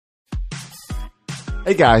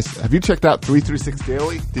Hey guys, have you checked out 336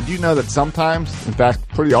 Daily? Did you know that sometimes, in fact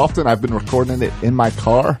pretty often, I've been recording it in my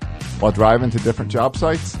car while driving to different job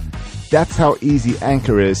sites? That's how easy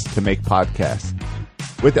Anchor is to make podcasts.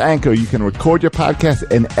 With Anchor, you can record your podcast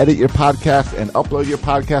and edit your podcast and upload your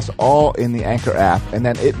podcast all in the Anchor app, and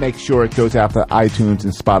then it makes sure it goes out to iTunes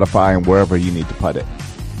and Spotify and wherever you need to put it.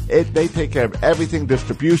 They take care of everything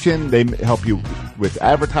distribution. They help you with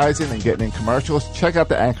advertising and getting in commercials. Check out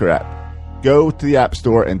the Anchor app. Go to the App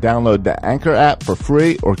Store and download the Anchor app for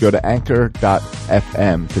free, or go to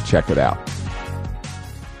anchor.fm to check it out.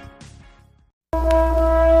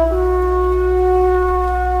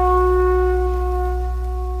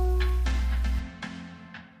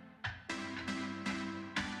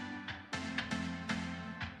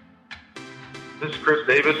 This is Chris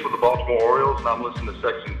Davis with the Baltimore Orioles, and I'm listening to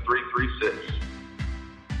Section 336.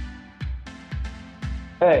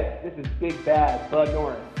 Hey, this is Big Bad Bud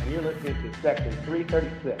Norris, and you're listening to Section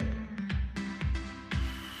 336.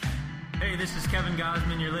 Hey, this is Kevin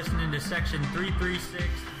Gosman. You're listening to Section 336,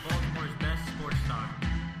 Baltimore's best sports talk.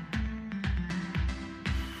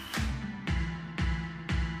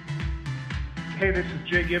 Hey, this is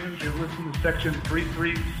Jay Gibbons. You're listening to Section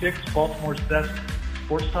 336, Baltimore's best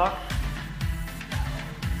sports talk.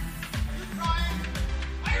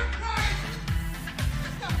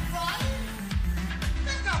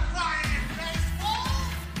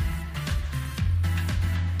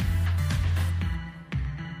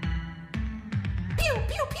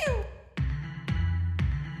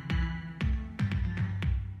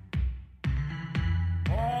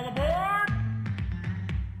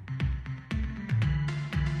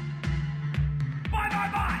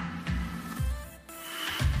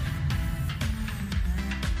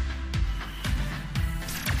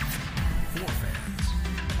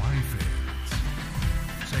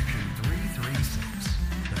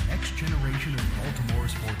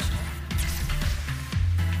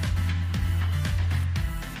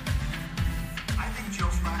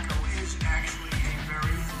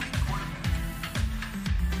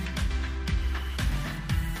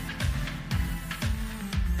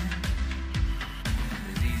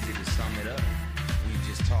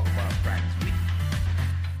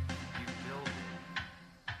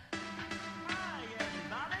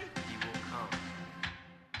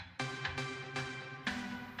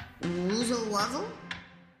 Wuzzle?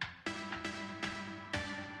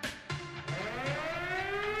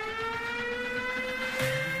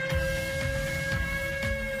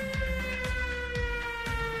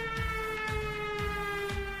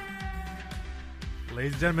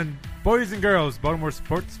 Ladies and gentlemen, boys and girls, Baltimore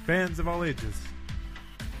sports fans of all ages,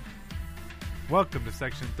 welcome to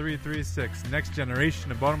Section 336, Next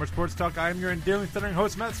Generation of Baltimore Sports Talk. I am your endearing, stuttering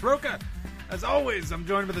host, Matt Soroka. As always, I'm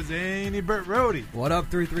joined by the zany Burt Rohde. What up,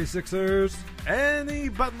 336ers? And the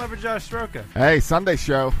button lover, Josh Soroka. Hey, Sunday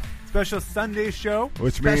show. Special Sunday show.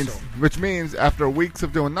 Which means after weeks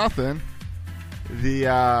of doing nothing,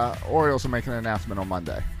 the Orioles are making an announcement on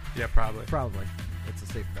Monday. Yeah, probably. Probably. It's a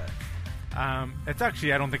safe bet. It's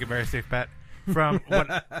actually, I don't think, a very safe bet. From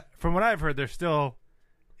what I've heard, they're still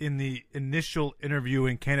in the initial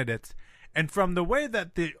interviewing candidates. And from the way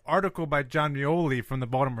that the article by John Mioli from the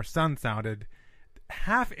Baltimore Sun sounded,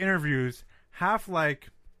 half interviews, half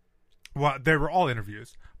like, well, they were all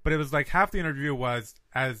interviews, but it was like half the interview was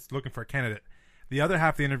as looking for a candidate. The other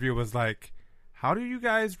half of the interview was like, how do you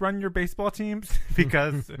guys run your baseball teams?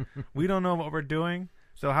 Because we don't know what we're doing.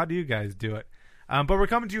 So how do you guys do it? But we're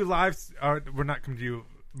coming to you live. Or we're not coming to you.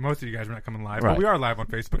 Most of you guys are not coming live, right. But we are live on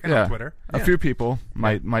Facebook and on Twitter. A few people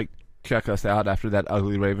might check us out after that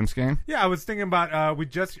ugly Ravens game. Yeah, I was thinking about we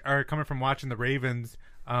just are coming from watching the Ravens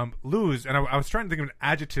lose, and I was trying to think of an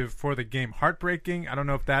adjective for the game. Heartbreaking. I don't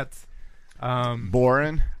know if that's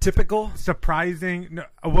boring, typical, surprising. No,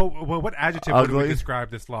 well, what adjective would we describe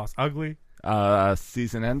this loss? Ugly.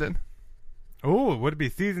 Season ending. Oh, would it be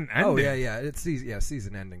season ending? Oh yeah. It's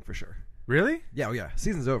season ending for sure. Really? Yeah.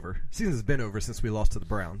 Season's over. Season's been over since we lost to the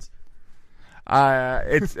Browns.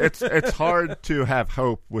 It's hard to have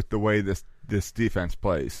hope with the way this defense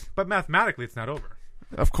plays. But mathematically, it's not over.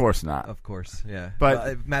 Of course not. Of course, yeah.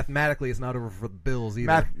 But mathematically, it's not over for the Bills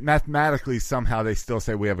either. Mathematically, somehow they still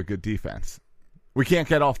say we have a good defense. We can't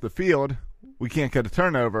get off the field. We can't get a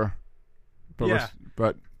turnover.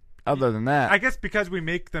 But other than that, I guess because we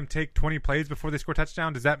make them take 20 plays before they score a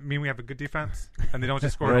touchdown, does that mean we have a good defense and they don't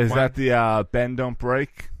just score? Is that the bend don't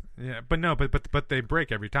break? Yeah, but no, but they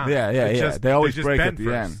break every time. Yeah. They always break at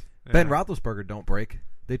the end. Yeah. Ben Roethlisberger don't break.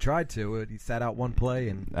 They tried to. He sat out one play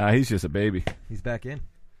and he's just a baby. He's back in.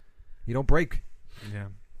 He don't break. Yeah,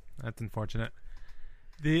 that's unfortunate.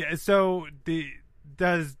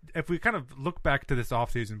 Does if we kind of look back to this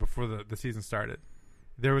offseason before the season started,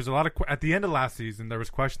 there was a lot of at the end of last season there was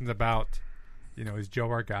questions about, is Joe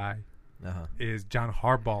our guy? Is John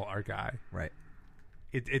Harbaugh our guy? Right.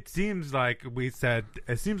 It seems like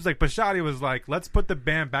Bisciotti was like, let's put the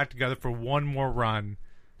band back together for one more run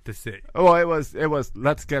to see. Well, it was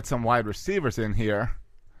let's get some wide receivers in here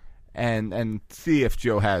and see if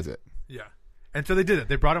Joe has it. Yeah. And so they did it.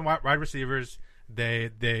 They brought in wide receivers.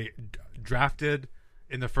 They drafted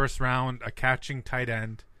in the first round a catching tight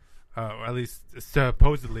end, or at least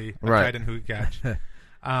supposedly a tight end who could catch.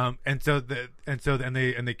 And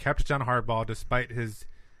they kept John Harbaugh despite his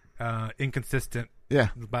inconsistent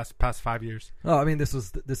past 5 years. Oh, I mean, this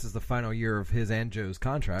is the final year of his and Joe's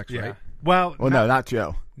contracts, right? Well, no, not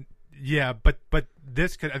Joe. Yeah, but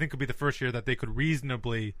this could be the first year that they could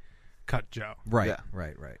reasonably cut Joe. Right. Yeah.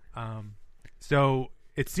 Right. So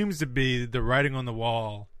it seems to be the writing on the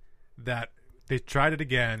wall that they tried it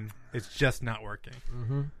again. It's just not working.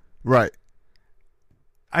 Mm-hmm. Right.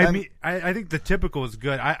 I think the typical is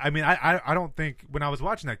good. I don't think when I was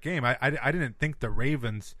watching that game, I didn't think the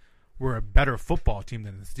Ravens were a better football team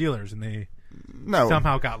than the Steelers, and they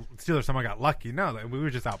somehow got lucky. No, we were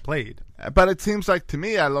just outplayed. But it seems like to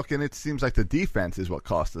me, it seems like the defense is what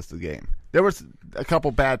cost us the game. There was a couple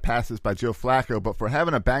bad passes by Joe Flacco, but for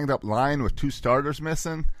having a banged up line with 2 starters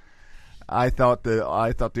missing, I thought the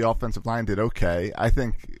offensive line did okay. I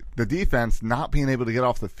think the defense not being able to get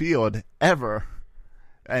off the field ever,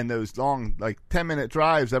 and those long 10-minute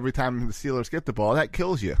drives every time the Steelers get the ball, that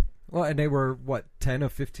kills you. Well, and they were 10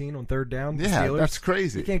 of 15 on third down. Yeah, Steelers? That's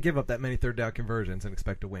crazy. You can't give up that many third down conversions and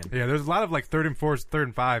expect to win. Yeah, there's a lot of 3rd and 4s, 3rd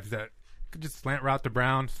and 5s that could just slant route to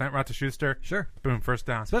Brown, slant route to Schuster. Sure, boom, first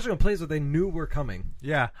down. Especially on plays that they knew were coming.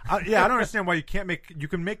 Yeah, I don't understand why you can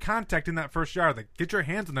make contact in that first yard. Get your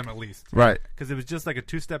hands on them at least, right? Because it was just a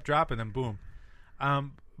 2-step drop and then boom.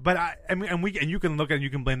 But you can look at you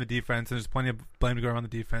can blame the defense, and there's plenty of blame to go around the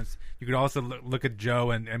defense. You could also look at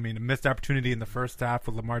Joe and a missed opportunity in the first half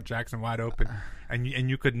with Lamar Jackson wide open, and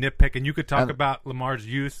you could nitpick and you could talk about Lamar's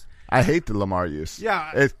use. I hate the Lamar use.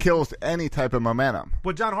 Yeah, it kills any type of momentum.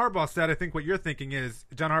 What John Harbaugh said, I think what you're thinking is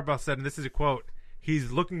John Harbaugh said, and this is a quote: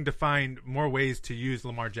 he's looking to find more ways to use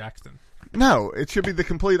Lamar Jackson. No, it should be the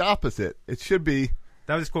complete opposite. It should be.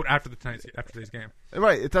 That was his quote after today's game.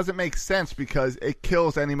 Right. It doesn't make sense because it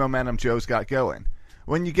kills any momentum Joe's got going.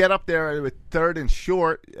 When you get up there with 3rd and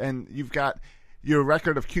short and you've got your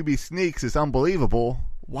record of QB sneaks is unbelievable,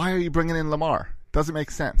 why are you bringing in Lamar? Doesn't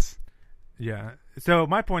make sense. Yeah. So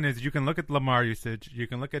my point is you can look at Lamar usage. You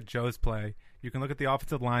can look at Joe's play. You can look at the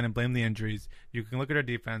offensive line and blame the injuries. You can look at our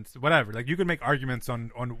defense, whatever. You can make arguments on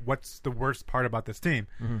what's the worst part about this team.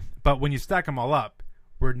 Mm-hmm. But when you stack them all up,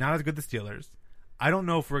 we're not as good as the Steelers. I don't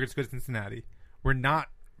know if we're as good as Cincinnati. I'm not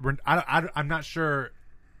sure.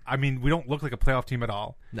 We don't look like a playoff team at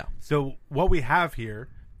all. No. So what we have here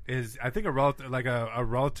is, I think, a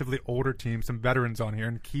relatively older team, some veterans on here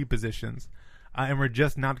in key positions, and we're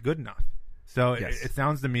just not good enough. So yes. It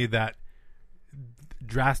sounds to me that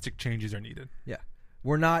drastic changes are needed. Yeah,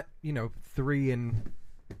 we're not 3 and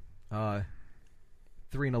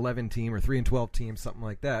 11 team or 3 and 12 team, something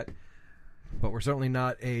like that. But we're certainly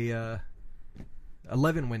not a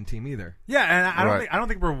 11-win team either. Yeah, and I don't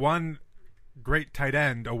think we're one great tight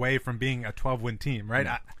end away from being a 12-win team, right?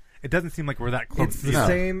 No. It doesn't seem like we're that close. It's the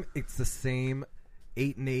same. It's the same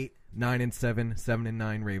 8-8, 9-7,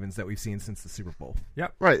 7-9 Ravens that we've seen since the Super Bowl.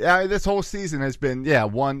 Yep. Right. This whole season has been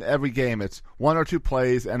one every game. It's 1 or 2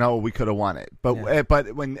 plays, and we could have won it. But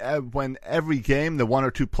but when every game the 1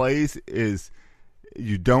 or 2 plays is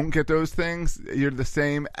you don't get those things, you're the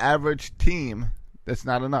same average team. That's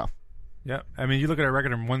not enough. Yeah, you look at our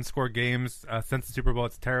record in 1-score games since the Super Bowl.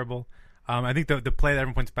 It's terrible. I think the play that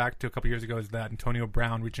everyone points back to a couple years ago is that Antonio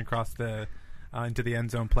Brown reaching across the into the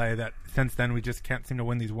end zone play. That since then we just can't seem to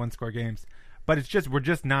win these 1-score games. But we're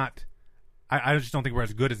just not. I just don't think we're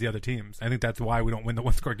as good as the other teams. I think that's why we don't win the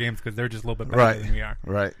 1-score games, because they're just a little bit better than we are.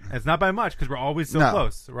 Right. And it's not by much because we're always so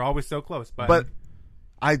close. We're always so close. But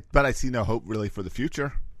I see no hope really for the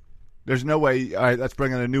future. There's no way. All right, let's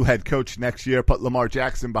bring in a new head coach next year. Put Lamar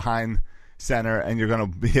Jackson behind center, and you're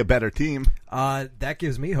going to be a better team. That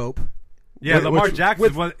gives me hope. Yeah, Lamar Jackson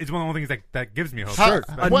is one of the only things that gives me hope. Sure.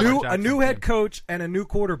 A new head coach and a new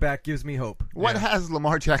quarterback gives me hope. What has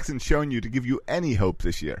Lamar Jackson shown you to give you any hope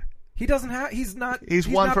this year? He doesn't have. He's not. He's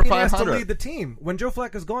not for being 500 asked to lead the team. When Joe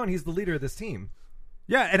Flacco's gone, he's the leader of this team.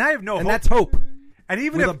 Yeah, and I have no hope. And that's hope. And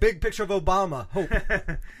even with a big picture of Obama, hope.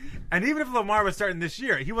 And even if Lamar was starting this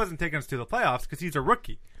year, he wasn't taking us to the playoffs because he's a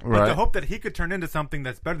rookie. Right. But the hope that he could turn into something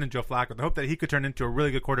that's better than Joe Flacco, the hope that he could turn into a really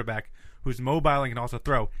good quarterback who's mobile and can also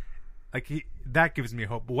throw, Like that gives me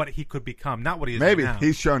hope. What he could become, not what he is Maybe right now.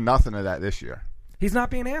 he's shown nothing of that this year. He's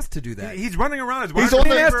not being asked to do that. He's running around as He's wide on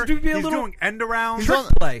the- receiver. He has to be a He's little- doing end arounds. He's trick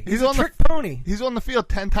on- play. He's a on the- trick pony. He's on the field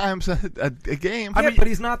 10 times a game. Yeah, but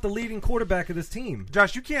he's not the leading quarterback of this team.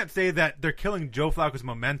 Josh, you can't say that they're killing Joe Flacco's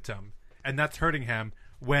momentum and that's hurting him.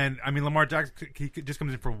 When Lamar Jackson, he just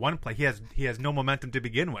comes in for one play. He has no momentum to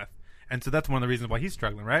begin with, and so that's one of the reasons why he's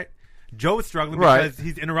struggling, right? Joe is struggling because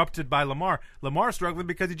he's interrupted by Lamar. Lamar's struggling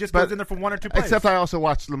because he just goes in there for 1 or 2 plays. Except I also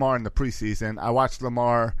watched Lamar in the preseason. I watched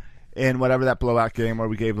Lamar in whatever that blowout game where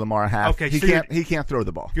we gave Lamar a half. Okay, he so can't throw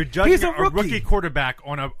the ball. You're judging He's a a rookie rookie quarterback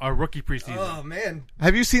on a rookie preseason. Oh man,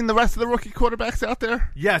 Have you seen the rest of the rookie quarterbacks out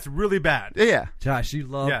there? Yes, really bad. Yeah. Josh, you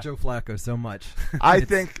love Yeah. Joe Flacco so much. I It's-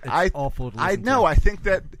 think it's awful to I listen know.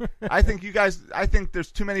 to. I think you guys. I think there's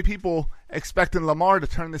too many people expecting Lamar to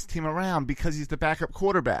turn this team around because he's the backup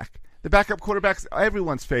quarterback. The backup quarterback's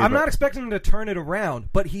everyone's favorite. I'm not expecting him to turn it around,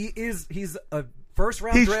 but he's a first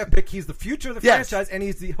round He's- draft pick. He's the future of the Yes. franchise, and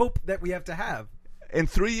he's the hope that we have to have. In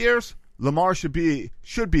 3 years, Lamar should be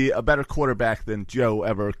a better quarterback than Joe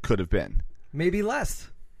ever could have been. Maybe less.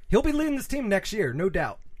 He'll be leading this team next year, no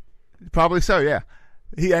doubt. Probably so. Yeah.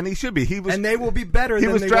 He should be. He was. And they will be better He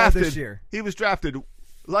than was they drafted were this year. He was drafted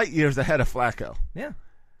light years ahead of Flacco. Yeah.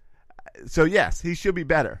 So yes, he should be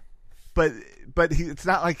better. But it's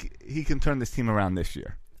not like he can turn this team around this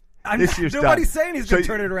year. This year's Nobody's done. saying he's So- going to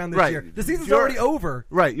turn it around this right. year. The season's Your- already over.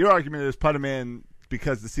 Right. Your argument is put him in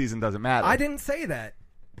because the season doesn't matter. I didn't say that.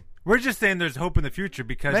 We're just saying there's hope in the future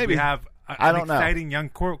because Maybe. we have I an don't know. exciting young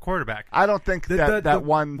quarterback. I don't think that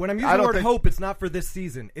one. When I'm I using the don't word think, hope, it's not for this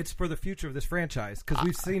season. It's for the future of this franchise because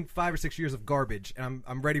we've seen 5 or 6 years of garbage, and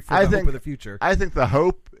I'm ready for the hope of the future. I think the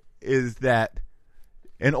hope is that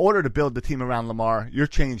in order to build the team around Lamar, you're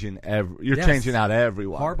changing Yes. changing out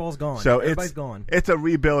everyone. Harbaugh's gone. So Everybody's gone. It's a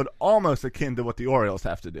rebuild almost akin to what the Orioles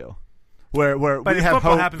have to do, where But we in have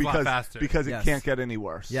football hope happens a lot faster. because it Yes. can't get any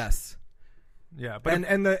worse. Yes. Yeah, but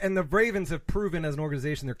And the Ravens have proven as an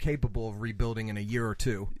organization they're capable of rebuilding in a year or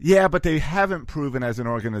two. Yeah, but they haven't proven as an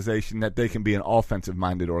organization that they can be an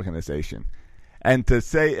offensive-minded organization. And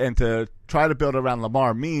to try to build around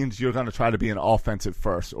Lamar means you're going to try to be an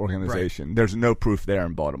offensive-first organization. Right. There's no proof there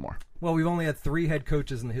in Baltimore. Well, we've only had 3 head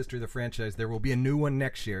coaches in the history of the franchise. There will be a new one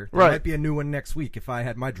next year. There Right. might be a new one next week if I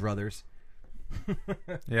had my druthers.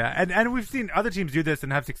 yeah, and we've seen other teams do this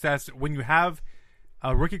and have success. When you have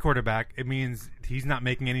a rookie quarterback, it means he's not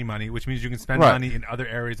making any money, which means you can spend Right. money in other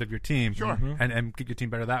areas of your team, Sure. and get your team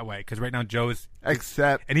better that way. Because right now, Joe's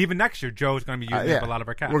and even next year, Joe's going to be using up a lot of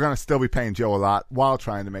our cap. We're going to still be paying Joe a lot while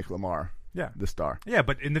trying to make Lamar the star. Yeah,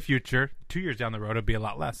 but in the future, 2 years down the road, it'll be a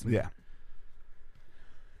lot less. Yeah.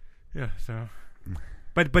 Yeah. So,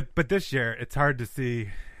 but this year, it's hard to see.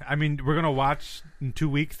 I mean, we're gonna watch in 2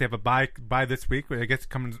 weeks. They have a bye this week. I guess it's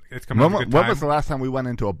coming. It's coming. When, at a good when time. was the last time we went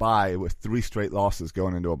into a bye with 3 straight losses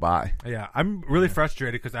going into a bye? Yeah, I'm really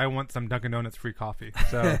frustrated because I want some Dunkin' Donuts free coffee.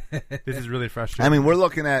 So this is really frustrating. I mean, we're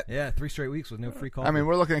looking at 3 straight weeks with no free coffee. I mean,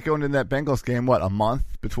 we're looking at going into that Bengals game. What, a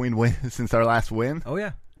month between wins since our last win? Oh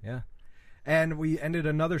yeah. And we ended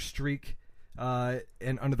another streak under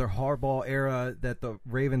the Harbaugh era that the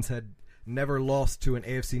Ravens had never lost to an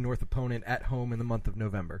AFC North opponent at home in the month of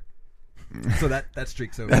November. So that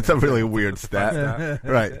streak's over. That's a really weird stat, Yeah.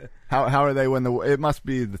 right? How are they when it must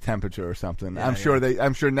be the temperature or something? Yeah,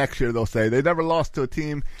 I'm sure next year they'll say they never lost to a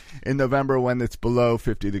team in November when it's below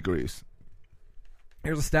 50 degrees.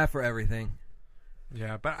 Here's a stat for everything.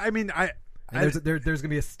 Yeah, but I mean, there's going to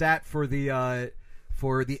be a stat for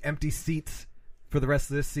the empty seats for the rest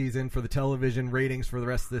of this season, for the television ratings for the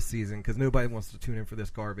rest of this season, because nobody wants to tune in for this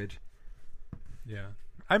garbage. Yeah.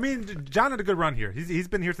 I mean, John had a good run here. He's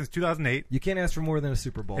been here since 2008. You can't ask for more than a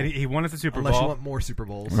Super Bowl. And he won us a Super Unless Bowl. you want more Super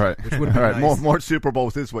Bowls. Right. Which would be right. nice. More Super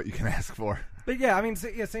Bowls is what you can ask for. But yeah, I mean,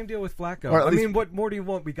 same deal with Flacco. Or at I least- mean, what more do you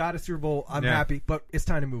want? We got a Super Bowl. I'm happy, but it's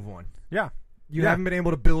time to move on. Yeah. You haven't been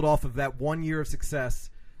able to build off of that 1 year of success,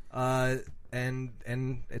 and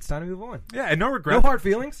it's time to move on. Yeah, and no regret. No hard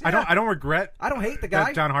feelings. Yeah. I don't regret. I don't hate the guy.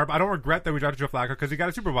 that John Harbaugh. I don't regret that we drafted Joe Flacco because he got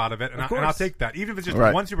a Super Bowl out of it, and Of course. I'll take that. Even if it's just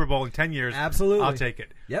Right. one Super Bowl in 10 years, Absolutely. I'll take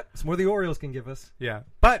it. Yep, it's more the Orioles can give us. Yeah,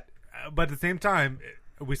 but at the same time,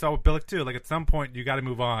 we saw with Billick too. Like at some point, you got to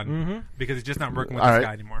move on because it's just not working with All this right.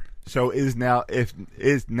 guy anymore. So is now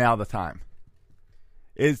the time?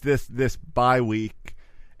 Is this bye week?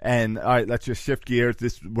 And all right, let's just shift gears.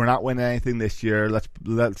 We're not winning anything this year.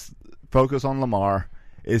 Let's focus on Lamar.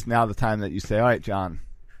 Is now the time that you say, all right, John,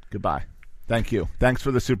 goodbye. Thank you. Thanks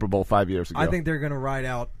for the Super Bowl 5 years ago. I think they're going to ride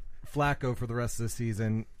out Flacco for the rest of the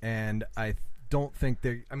season, and I don't think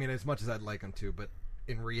they. I mean, as much as I'd like them to, but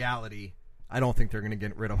in reality, I don't think they're going to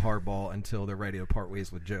get rid of Harbaugh until they're ready to part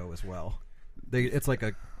ways with Joe as well. It's like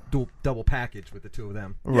a double package with the two of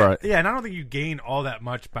them. Right. Yeah, and I don't think you gain all that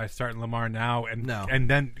much by starting Lamar now,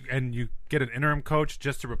 and you get an interim coach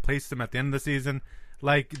just to replace him at the end of the season.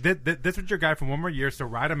 Like this was your guy for one more year, so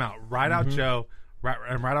ride him out, ride out Joe,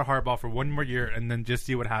 and ride out Harbaugh for one more year, and then just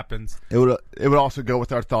see what happens. It would also go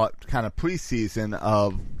with our thought kind of preseason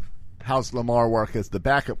of how's Lamar work as the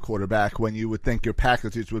backup quarterback when you would think your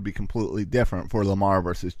packages would be completely different for Lamar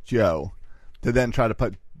versus Joe, to then try to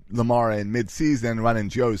put Lamar in mid-season running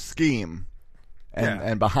Joe's scheme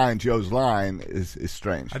and behind Joe's line is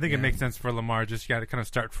strange. I think it makes sense for Lamar. Just got to kind of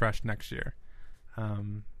start fresh next year.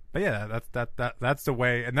 But yeah, that's the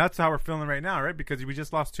way, and that's how we're feeling right now, right? Because we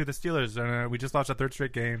just lost to the Steelers, and we just lost a third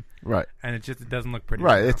straight game, right? And it doesn't look pretty.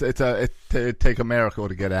 Right. Right It'd take a miracle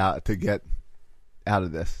to get out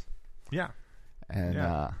of this. Yeah. And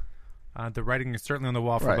the writing is certainly on the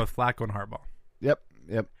wall for both Flacco and Harbaugh. Yep.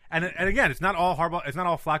 And again, it's not all Harbaugh. It's not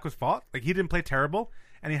all Flacco's fault. Like, he didn't play terrible,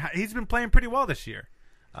 and he's been playing pretty well this year.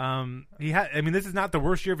 This is not the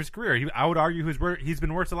worst year of his career. I would argue he's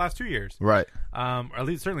been worse the last 2 years. Right. Or at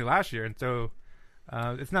least certainly last year. And so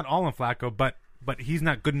it's not all on Flacco, but he's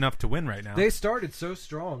not good enough to win right now. They started so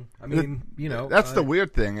strong. I mean, that's the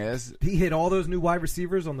weird thing is he hit all those new wide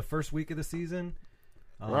receivers on the first week of the season.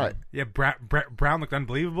 Right. Yeah, Brown looked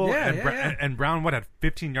unbelievable. Yeah, and Brown, had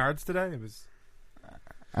 15 yards today? It was.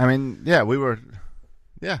 I mean, yeah, we were.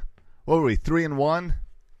 Yeah, what were we? 3-1,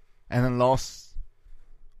 and then lost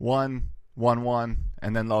 1,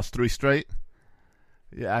 and then lost 3 straight.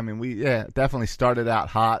 Yeah, I mean, we definitely started out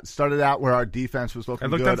hot. Started out where our defense was looking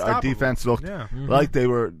good. Our defense looked like they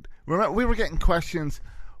were. Remember, we were getting questions.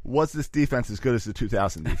 Was this defense as good as the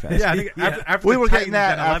 2000 defense? Yeah, I think after we the were Titans getting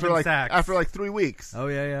that had after like 3 weeks. Oh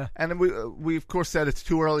yeah. And then we of course said it's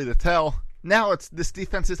too early to tell. Now this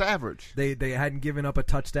defense is average. They hadn't given up a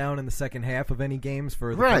touchdown in the second half of any games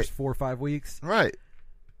for the first 4 or 5 weeks. Right.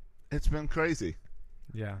 It's been crazy.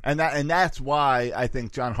 Yeah. And that's why I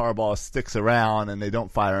think John Harbaugh sticks around and they don't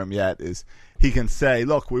fire him yet, is he can say,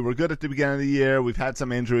 look, we were good at the beginning of the year. We've had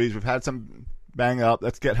some injuries. We've had some bang up.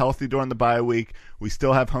 Let's get healthy during the bye week. We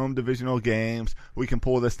still have home divisional games. We can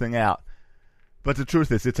pull this thing out. But the truth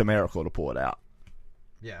is, it's a miracle to pull it out.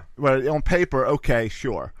 Yeah. Well, on paper, okay,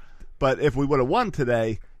 sure. But if we would have won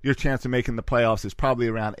today, your chance of making the playoffs is probably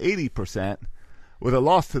around 80%. With a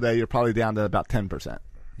loss today, you're probably down to about 10%.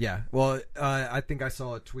 Yeah. Well, I think I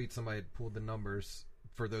saw a tweet. Somebody had pulled the numbers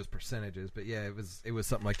for those percentages. But yeah, it was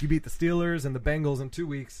something like you beat the Steelers and the Bengals in 2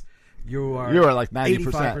 weeks. You are like 90%.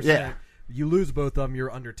 85%. Yeah. You lose both of them, you're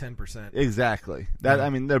under 10%. Exactly. I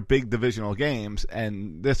mean, they're big divisional games,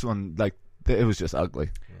 and this one, it was just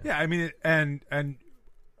ugly. Yeah, I mean, and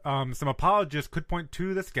some apologists could point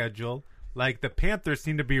to the schedule. Like, the Panthers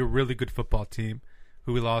seem to be a really good football team,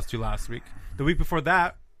 who we lost to last week. The week before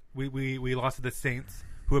that, we lost to the Saints,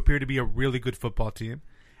 who appear to be a really good football team.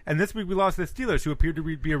 And this week we lost to the Steelers, who appeared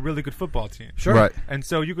to be a really good football team. Sure. Right. And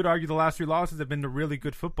so you could argue the last 3 losses have been the really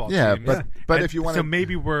good football teams. But And if you want so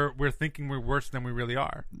maybe we're thinking we're worse than we really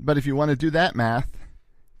are. But if you want to do that math,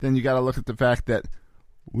 then you got to look at the fact that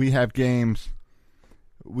we have games.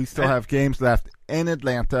 We still have games left in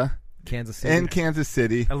Atlanta, Kansas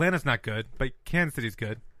City. Atlanta's not good, but Kansas City's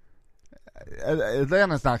good.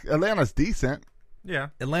 Atlanta's decent. Yeah.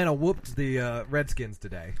 Atlanta whooped the Redskins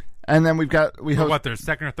today. And then we host their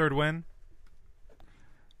second or third win?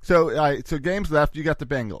 So games left, you got the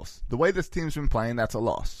Bengals. The way this team's been playing, that's a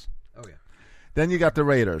loss. Oh yeah. Then you got the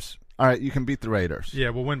Raiders. All right, you can beat the Raiders. Yeah,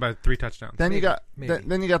 we'll win by 3 touchdowns. Then you got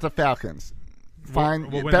the Falcons.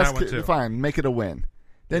 Fine, we'll win that one too. Fine, make it a win.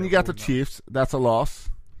 Then you got the Chiefs. That's a loss.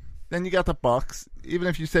 Then you got the Bucks. Even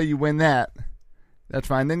if you say you win that, that's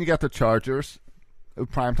fine. Then you got the Chargers, a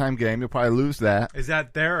primetime game. You'll probably lose that. Is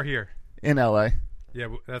that there or here? In L.A. Yeah,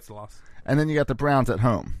 that's a loss. And then you got the Browns at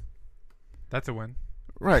home. That's a win.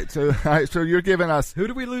 Right. So you're giving us who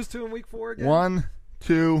did we lose to in week 4 again? 1,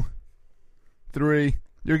 2, 3.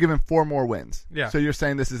 You're giving 4 more wins. Yeah. So you're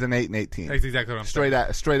saying this is an 8-8 team. That's exactly what I'm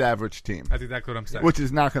saying. Straight average team. That's exactly what I'm saying. Which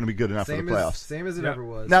is not going to be good enough for the playoffs. Same as it ever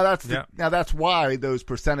was. Now that's why those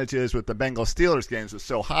percentages with the Bengals Steelers games was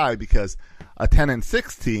so high, because a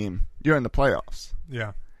 10-6 team, you're in the playoffs.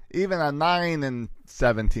 Yeah. Even a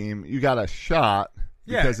 9-7 team, you got a shot.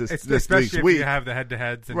 Yeah, because this especially week's if week. You have the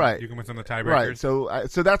head-to-heads and right. You can win some of the tiebreakers. Right,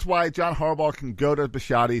 so that's why John Harbaugh can go to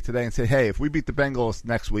Bisciotti today and say, hey, if we beat the Bengals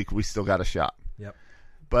next week, we still got a shot. Yep.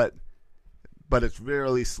 But it's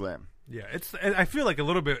really slim. Yeah, I feel like a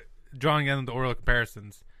little bit drawing in the Oriole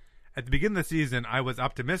comparisons. At the beginning of the season, I was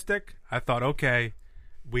optimistic. I thought, okay,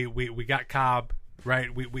 we got Cobb.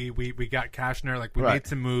 right? We got Cashner, like we Right. made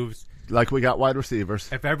some moves. Like we got wide receivers.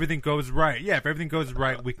 If everything goes right,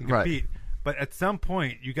 we can Right. compete. But at some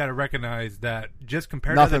point, you got to recognize that just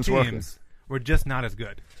compared Nothing's to other working. teams, we're just not as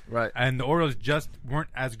good. Right. And the Orioles just weren't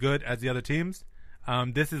as good as the other teams.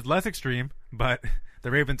 This is less extreme, but the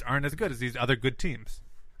Ravens aren't as good as these other good teams,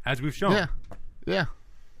 as we've shown. Yeah. Yeah.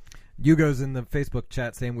 Hugo's in the Facebook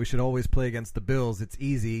chat saying we should always play against the Bills. It's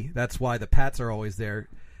easy. That's why the Pats are always there.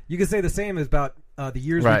 You can say the same about the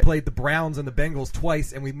years Right. we played the Browns and the Bengals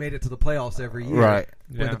twice, and we made it to the playoffs every year. Right.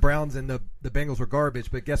 When Yeah. the Browns and the Bengals were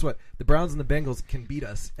garbage. But guess what? The Browns and the Bengals can beat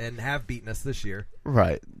us and have beaten us this year.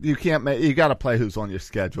 Right. You can't make. You got to play who's on your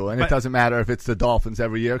schedule, and it But- doesn't matter if it's the Dolphins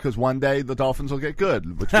every year because one day the Dolphins will get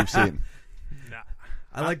good, which we've seen.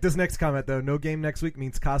 I like this next comment, though. No game next week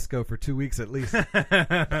means Costco for 2 weeks at least.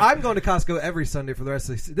 I'm going to Costco every Sunday for the rest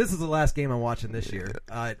of the season. This is the last game I'm watching this year.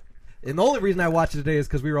 And the only reason I watched it today is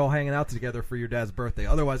because we were all hanging out together for your dad's birthday.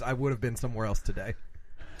 Otherwise, I would have been somewhere else today.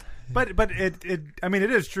 But it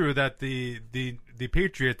is true that the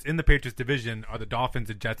Patriots in the Patriots division are the Dolphins,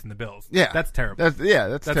 the Jets, and the Bills. Yeah. That's terrible. That's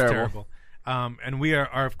That's terrible. And we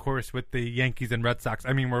are of course with the Yankees and Red Sox.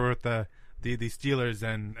 I mean, we're with the Steelers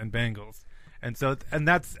and Bengals,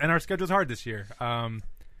 and our schedule's hard this year.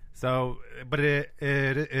 But it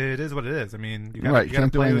is what it is. I mean, you Right, got to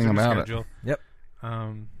can't do play anything who's in your about it. schedule. Yep.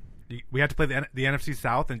 We have to play the NFC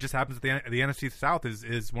South, and it just happens that the NFC South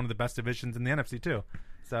is one of the best divisions in the NFC too.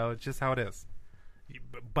 So it's just how it is.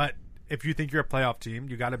 But if you think you're a playoff team,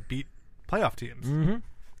 you got to beat playoff teams. Mm-hmm.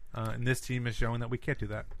 And this team is showing that we can't do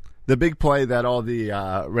that. The big play that all the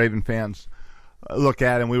Raven fans look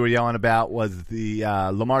at and we were yelling about was the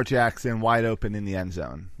Lamar Jackson wide open in the end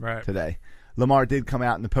zone today. Lamar did come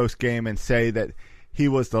out in the post game and say that he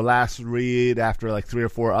was the last read after like 3 or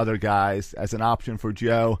 4 other guys as an option for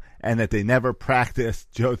Joe, and that they never practiced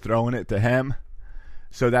Joe throwing it to him.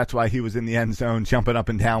 So that's why he was in the end zone, jumping up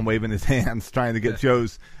and down, waving his hands, trying to get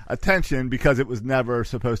Joe's attention because it was never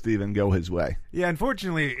supposed to even go his way. Yeah,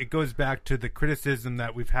 unfortunately, it goes back to the criticism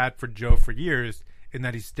that we've had for Joe for years in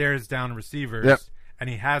that he stares down receivers. Yep. And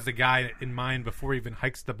he has a guy in mind before he even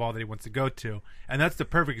hikes the ball that he wants to go to. And that's the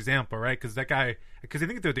perfect example, right? Because I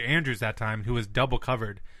think they were the Andrews that time who was double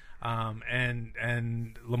covered.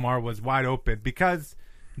 And Lamar was wide open because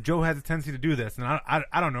Joe has a tendency to do this. And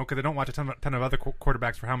I don't know because I don't watch a ton of other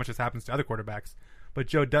quarterbacks for how much this happens to other quarterbacks. But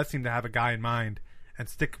Joe does seem to have a guy in mind and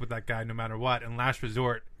stick with that guy no matter what. And last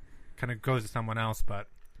resort kind of goes to someone else. But,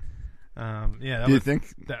 that Do you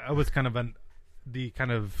think that was kind of the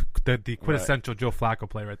quintessential Joe Flacco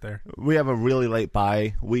play right there. we have a really late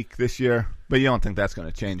bye week this year, but you don't think that's going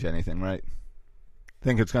to change anything, right?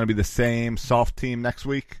 Think it's going to be the same soft team next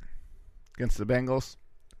week against the Bengals?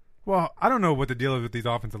 Well, I don't know what the deal is with these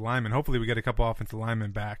offensive linemen. Hopefully we get a couple offensive linemen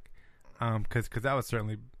back because that would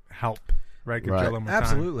certainly help, right? Give Right. Joe a little more time.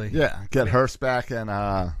 Absolutely. Yeah, get Hurst back and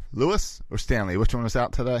Lewis or Stanley. Which one was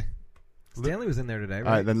out today? Stanley was in there today, right?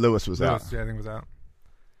 All right, then Lewis was out. Lewis, yeah, I think was out.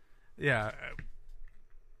 Yeah.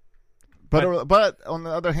 But on the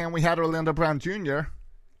other hand, we had Orlando Brown Jr.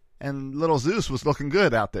 and Little Zeus was looking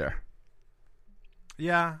good out there.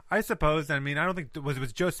 Yeah, I suppose. I mean, I don't think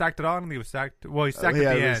was Joe sacked at all. I don't think he was sacked. Well, he sacked Yeah,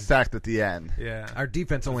 at the he end. was sacked at the end. Yeah. Our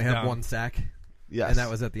defense only It's had dumb. 1 sack, Yes, and that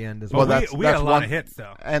was at the end as Well, well. that's we had a lot one- of hits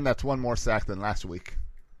though. and that's one more sack than last week.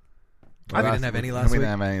 I didn't have any last We week.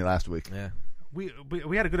 didn't have any last week. Yeah. We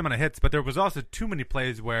had a good amount of hits, but there was also too many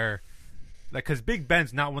plays where, like, because Big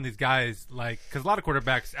Ben's not one of these guys, like, because a lot of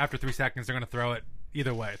quarterbacks after 3 seconds they're going to throw it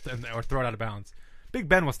either way or throw it out of bounds. Big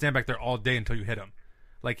Ben will stand back there all day until you hit him.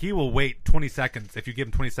 Like, he will wait 20 seconds if you give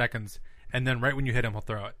him 20 seconds, and then right when you hit him, he'll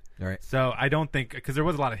throw it. All right. So I don't think because there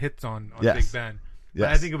was a lot of hits on Yes. Big Ben. But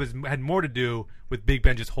I Yes. think it had more to do with Big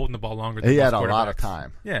Ben just holding the ball longer. Than He had most a lot of quarterbacks.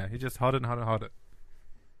 time. Yeah, he just held it and held it.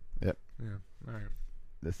 Yep. Yeah. All right.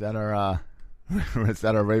 Is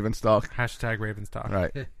that our Ravens talk? Hashtag Ravens talk.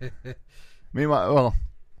 Right. Meanwhile,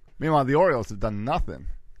 the Orioles have done nothing.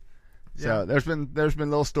 So there's been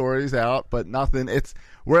little stories out, but nothing.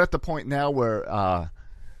 We're at the point now where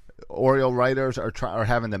Oriole writers are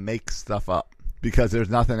having to make stuff up because there's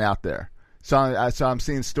nothing out there. So I'm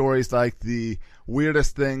seeing stories like the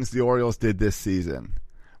weirdest things the Orioles did this season,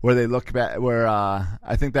 where they look back. Where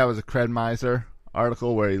I think that was a Cred Miser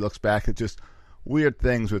article where he looks back at just weird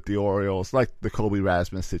things with the Orioles, like the Kobe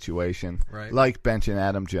Rasmus situation, Right. like benching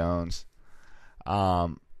Adam Jones.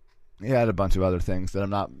 He had a bunch of other things that I'm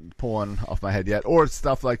not pulling off my head yet, or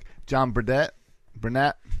stuff like John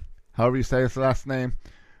Burnett, however you say his last name,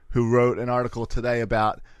 who wrote an article today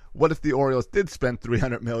about what if the Orioles did spend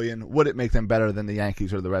 $300 million, would it make them better than the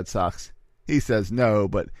Yankees or the Red Sox? He says no,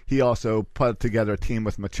 but he also put together a team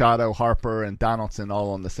with Machado, Harper, and Donaldson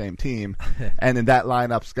all on the same team. And in that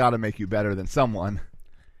lineup's got to make you better than someone.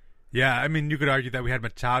 Yeah, I mean, you could argue that we had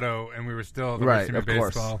Machado and we were still the Right, worst team in of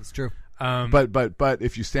course. baseball. It's true. But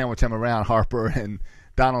if you sandwich him around Harper and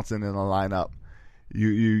Donaldson in the lineup,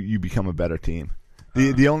 you become a better team.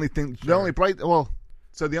 The only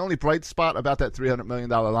bright spot about that $300 million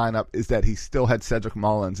lineup is that he still had Cedric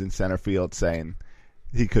Mullins in center field saying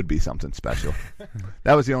he could be something special.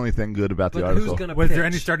 That was the only thing good about the But article. who's going to Was there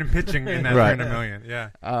any starting pitching in that Right. $300 million? Yeah.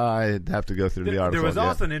 I'd have to go through the article. There was again.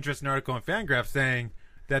 also an interesting article in Fangraphs saying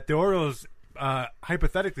that the Orioles,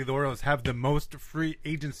 hypothetically, the Orioles have the most free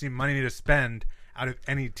agency money to spend out of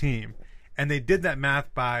any team. And they did that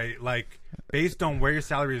math by, based on where your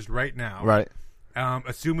salary is right now. Right.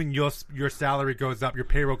 Assuming your salary goes up, your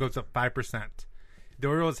payroll goes up 5%. The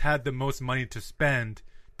Orioles had the most money to spend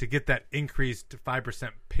to get that increased 5%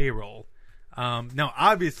 payroll. Now,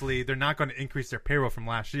 obviously, they're not going to increase their payroll from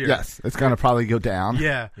last year. Yes, it's going to probably go down.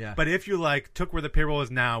 Yeah. Yeah. But if you took where the payroll is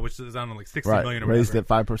now, which is on $60 Right. million or Raised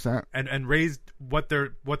whatever, it 5%. and raised what their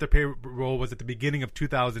payroll was at the beginning of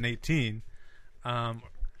 2018,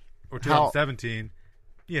 or 2017.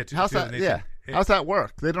 How's that? 2018. Yeah. How's that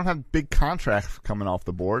work? They don't have big contracts coming off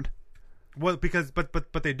the board. Well,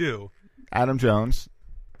 but they do. Adam Jones.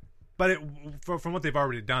 But from what they've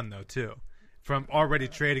already done, though, too. From already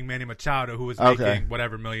trading Manny Machado, who was Okay. making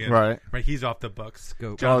whatever million. Right. He's off the books.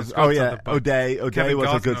 Scope. Jonathan Scope's off the books. O'Day Kevin was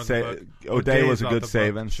a Gausman good on the save. book. O'Day was a off good the book.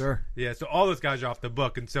 saving. Sure. Yeah, so all those guys are off the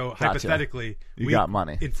book, and so Gotcha. hypothetically, You got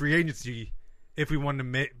money. in free agency. If we wanted to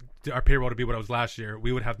make our payroll to be what it was last year,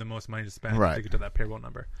 we would have the most money to spend Right. to get to that payroll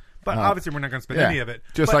number. But obviously, we're not going to spend Yeah. any of it.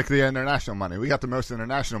 Just But- like the international money. We got the most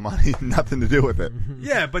international money. Nothing to do with it.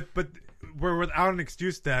 yeah, but we're without an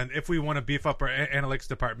excuse then if we want to beef up our analytics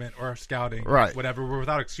department or our scouting, Right. whatever. We're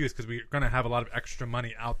without excuse because we're going to have a lot of extra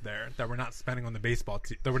money out there that we're not spending on the baseball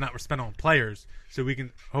team, that we're spending on players, so we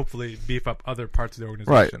can hopefully beef up other parts of the Right.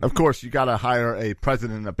 organization. Of course, you got to hire a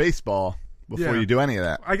president of baseball before Yeah. you do any of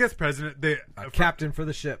that. I guess president, Captain for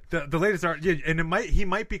the ship. the latest article, yeah, and he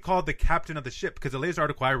might be called the captain of the ship because the latest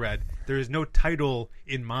article I read, there is no title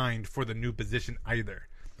in mind for the new position either.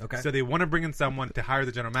 Okay. So they want to bring in someone to hire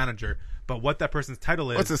the general manager, but what that person's title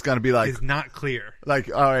is, What's this going to be like? is not clear.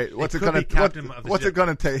 Like, all right, what's it could going be to captain of the what's it ship. going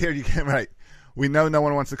to take? Here you can right. We know no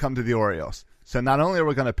one wants to come to the Orioles, so not only are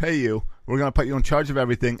we going to pay you, we're going to put you in charge of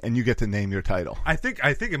everything, and you get to name your title. I think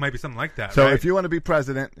it might be something like that. So right? if you want to be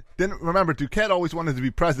president, then remember Duquette always wanted to be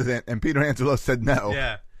president, and Peter Angelo said no.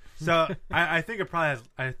 yeah. So I think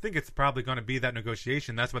it's probably going to be that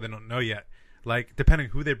negotiation. That's why they don't know yet. Like depending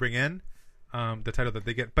who they bring in, the title that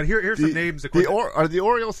they get. But here's some names. Are the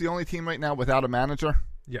Orioles the only team right now without a manager?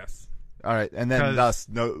 Yes. All right, and then 'Cause- thus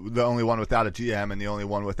the only one without a GM and the only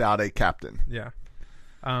one without a captain. Yeah.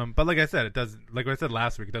 But like I said, it does. Like I said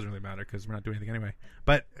last week, it doesn't really matter because we're not doing anything anyway.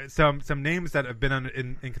 But some names that have been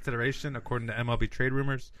in consideration according to MLB trade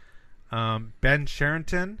rumors: Ben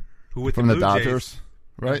Cherington, who with From the the Blue Dodgers, Jays,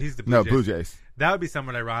 right? he's the Blue Jays. That would be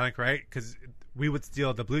somewhat ironic, right? Because we would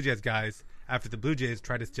steal the Blue Jays guys after the Blue Jays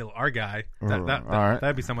tried to steal our guy. All right.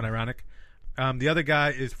 That'd be somewhat ironic. The other guy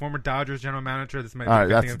is former Dodgers general manager. This might All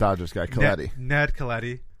be right, that's the Dodgers guy, Coletti. Ned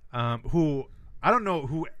Coletti, who I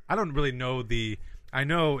don't really know the. I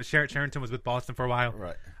know Cherington was with Boston for a while.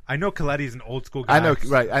 Right. I know Coletti's an old school guy. I know,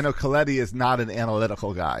 right? I know Coletti is not an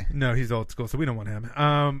analytical guy. No, he's old school, so we don't want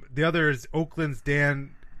him. The other is Oakland's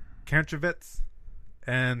Dan Kantrovitz,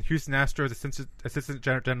 and Houston Astros assistant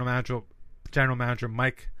general manager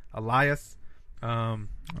Mike Elias. All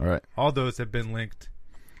right, All those have been linked.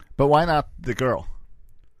 but why not the girl?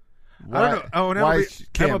 I don't know. Oh, an why MLB, is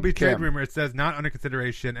Kim- MLB trade Kim? rumor. It says not under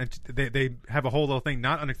consideration, and they have a whole little thing.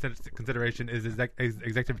 Not under consideration is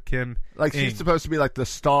Executive Kim. Like Ng. she's supposed to be like the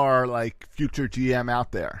star, like future GM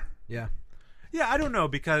out there. Yeah. Yeah, I don't know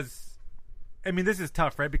because, I mean, this is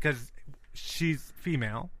tough, right? Because she's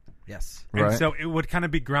female, Yes. and Right. so it would kind of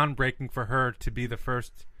be groundbreaking for her to be the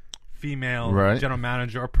first female Right. general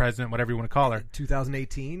manager or president, whatever you want to call her.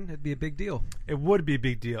 2018, it'd be a big deal. It would be a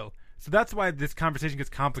big deal. So that's why this conversation gets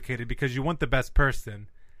complicated because you want the best person,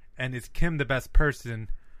 and is Kim the best person,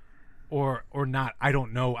 or not? I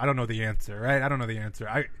don't know. I don't know the answer. Right? I don't know the answer.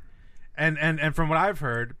 And from what I've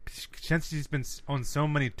heard, since she's been on so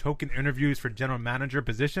many token interviews for general manager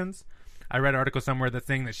positions, I read an article somewhere that's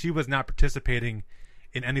saying that she was not participating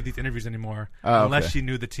in any of these interviews anymore unless okay. she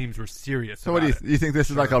knew the teams were serious. So what do about you think? This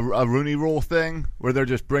is like a Rooney Rule thing where they're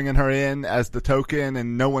just bringing her in as the token,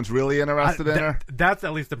 and no one's really interested in her? That's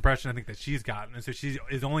at least the impression I think that she's gotten, and so she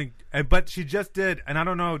is only. But she just did, and I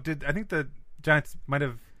don't know. I think the Giants might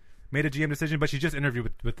have made a GM decision, but she just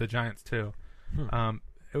interviewed with the Giants too.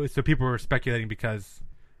 It was so people were speculating because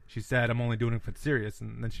she said, "I'm only doing it if it's serious,"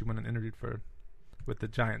 and then she went and interviewed with the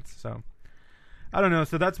Giants. So I don't know.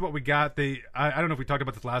 So that's what we got. I don't know if we talked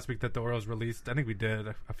about this last week that the Orioles released. I think we did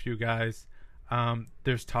a few guys.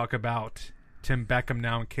 There's talk about Tim Beckham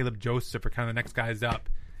now and Caleb Joseph are kind of the next guys up,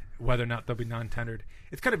 whether or not they'll be non-tendered.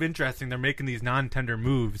 It's kind of interesting. They're making these non-tender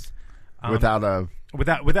moves without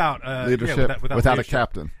leadership, without a leadership.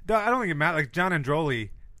 captain. No, I don't think it matters. Like John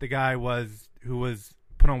Androli, the guy who was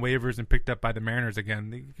put on waivers and picked up by the Mariners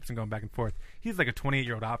again. He keeps on going back and forth. He's like a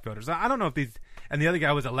 28-year-old outfielder. So I don't know if these – and the other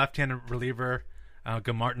guy was a left-handed reliever,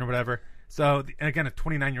 Martin or whatever. So, and again, a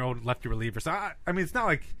 29-year-old lefty reliever. So, I mean, it's not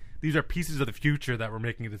like these are pieces of the future that we're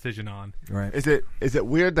making a decision on. Right. Is it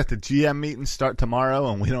weird that the GM meetings start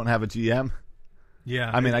tomorrow and we don't have a GM?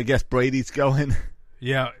 Yeah. I mean, I guess Brady's going.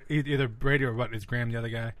 Yeah, either Brady or what is Graham, the other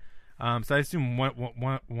guy. So I assume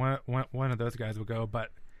one of those guys will go.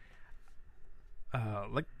 But,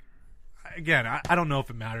 like, again, I don't know if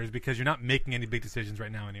it matters because you're not making any big decisions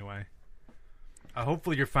right now anyway.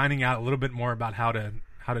 Hopefully you're finding out a little bit more about how to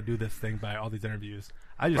do this thing by all these interviews.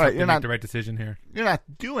 I just hope you make the right decision here. You're not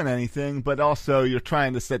doing anything, but also you're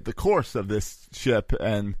trying to set the course of this ship,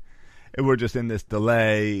 and we're just in this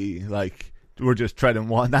delay. Like, we're just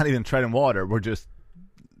not even treading water. We're just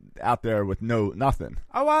out there with nothing.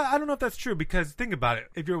 Oh, I don't know if that's true because think about it.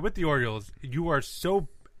 If you're with the Orioles, you are so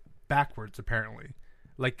backwards apparently.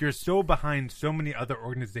 Like you're so behind so many other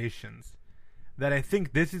organizations that I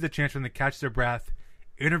think this is a chance for them to catch their breath,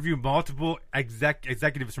 interview multiple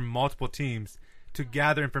executives from multiple teams to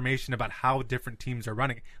gather information about how different teams are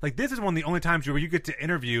running. Like this is one of the only times where you get to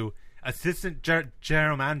interview assistant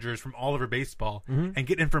general managers from all over baseball and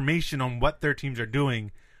get information on what their teams are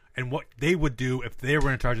doing and what they would do if they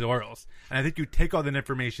were in charge of the Orioles. And I think you take all that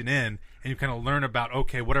information in and you kind of learn about,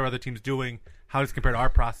 okay, what are other teams doing? How does it compare to our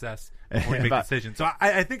process before you make a decision? So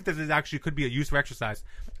I think this is actually could be a useful exercise.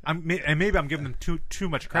 And maybe I'm giving them too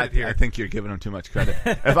much credit here. I think you're giving them too much credit.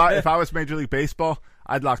 if I was Major League Baseball,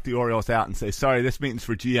 I'd lock the Orioles out and say, sorry, this meeting's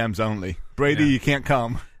for GMs only. Brady, you can't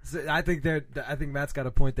come. So I think Matt's got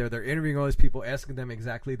a point there. They're interviewing all these people, asking them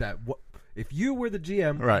exactly that. If you were the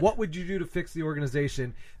GM, what would you do to fix the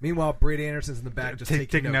organization? Meanwhile, Brady Anderson's in the back just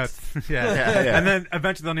taking notes. Yeah. And then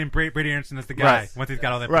eventually they'll name Brady Anderson as the guy once he's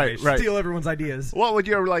got all that information. Right. Steal everyone's ideas. What would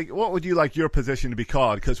you like your position to be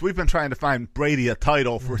called? Because we've been trying to find Brady a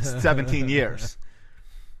title for 17 years.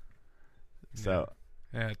 So,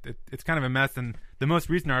 yeah, it's kind of a mess. And the most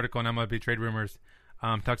recent article in MLB Trade Rumors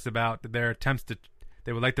talks about their attempts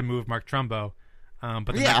they would like to move Mark Trumbo.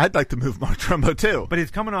 But I'd like to move Mark Trumbo too. But he's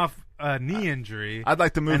coming off a knee injury. I'd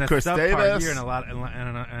like to move and Chris a Davis year and a lot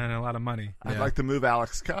of money. I'd like to move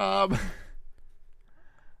Alex Cobb.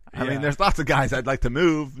 I mean, there's lots of guys I'd like to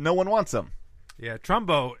move. No one wants them. Yeah,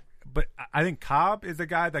 Trumbo. But I think Cobb is a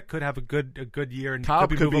guy that could have a good year and Cobb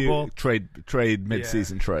could be movable. Trade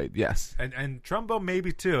mid-season trade. Yes, and Trumbo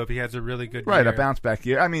maybe too if he has a really good year. a bounce back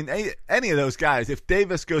year. I mean, any of those guys. If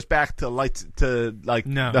Davis goes back to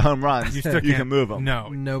the home runs, you can move him. No,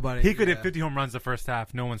 nobody. He could hit 50 home runs the first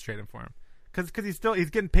half. No one's trading for him because he's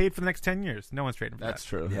getting paid for the next 10 years. No one's trading for That's that.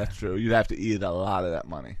 true. Yeah. That's true. You'd have to eat a lot of that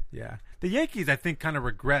money. Yeah, the Yankees I think kind of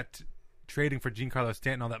regret trading for Giancarlo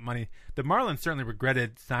Stanton all that money. The Marlins certainly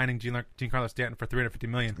regretted signing Giancarlo Stanton for $350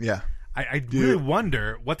 million. Yeah, I really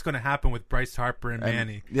wonder what's going to happen with Bryce Harper and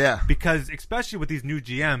Manny. Yeah, because especially with these new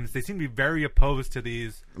GMs, they seem to be very opposed to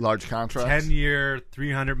these large contracts, 10-year,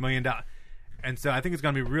 $300 million, and so I think it's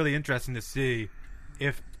going to be really interesting to see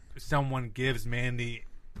if someone gives Manny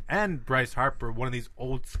and Bryce Harper one of these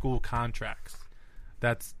old school contracts.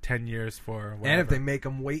 That's 10 years for whatever. And if they make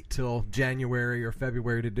them wait till January or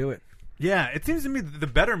February to do it. Yeah, it seems to me the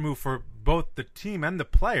better move for both the team and the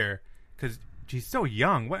player because he's so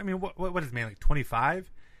young. What is man like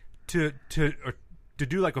 25 to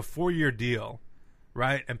do like a 4-year deal,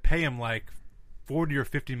 right? And pay him like $40 or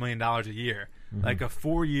 $50 million a year, like a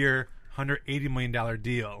 4-year $180 million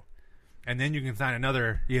deal, and then you can sign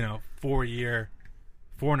another 4-year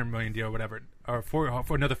 $400 million deal or whatever, or for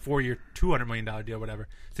another 4-year $200 million deal or whatever.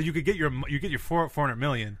 So you get your $400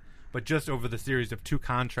 million. But just over the series of 2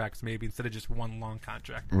 contracts, maybe instead of just one long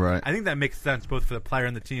contract. Right. I think that makes sense both for the player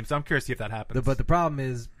and the team. So I'm curious to see if that happens. But the problem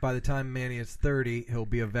is, by the time Manny is 30, he'll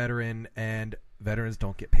be a veteran, and veterans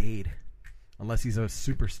don't get paid unless he's a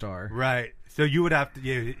superstar. Right. So you would have to.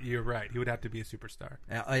 Yeah, you're right. He would have to be a superstar.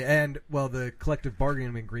 And the collective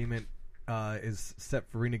bargaining agreement is set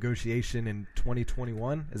for renegotiation in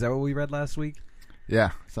 2021. Is that what we read last week?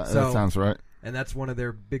 Yeah, that sounds right. And that's one of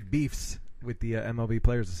their big beefs with the MLB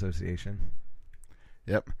Players Association.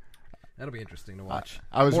 Yep. That'll be interesting to watch.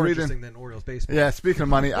 I was More reading- interesting than Orioles baseball. Yeah, speaking of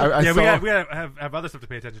money, I Yeah, saw we gotta have other stuff to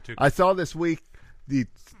pay attention to. I saw this week the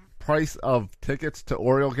price of tickets to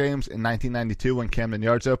Oriole games in 1992 when Camden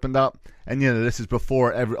Yards opened up, and this is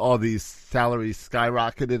before all these salaries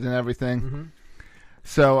skyrocketed and everything. Mm-hmm.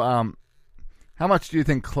 So, how much do you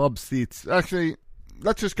think club seats? Actually,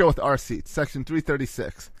 let's just go with our seats, section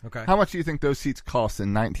 336. Okay. How much do you think those seats cost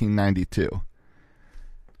in 1992?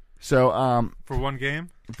 So, For one game?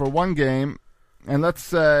 for one game, and let's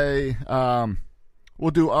say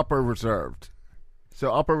we'll do upper reserved.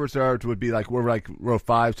 So upper reserved would be we're row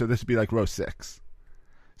 5, so this would be like row 6.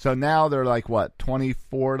 So now they're like what,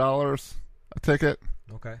 $24 a ticket?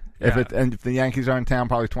 Okay. If the Yankees are in town,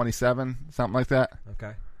 probably 27, something like that.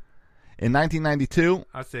 Okay. In 1992,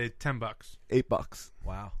 I'd say $10. $8.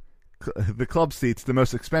 Wow. The club seats, the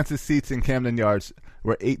most expensive seats in Camden Yards,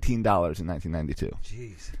 were $18 in 1992.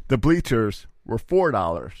 Jeez. The bleachers were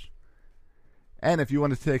 $4. And if you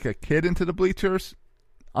want to take a kid into the bleachers,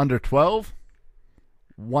 under 12,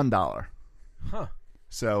 $1. Huh.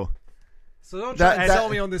 So don't try and sell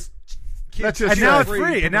me on this. Let's just And now it's say-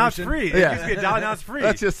 free. And now it's free. It Yeah. used to be $1, now it's free.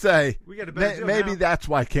 let's just say We got a better deal maybe now. that's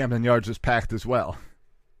why Camden Yards is packed as well.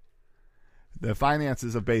 The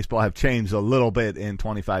finances of baseball have changed a little bit in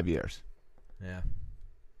 25 years. Yeah.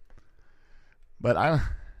 But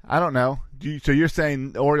I don't know. So you're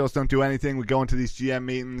saying the Orioles don't do anything? We go into these GM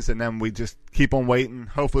meetings and then we just keep on waiting.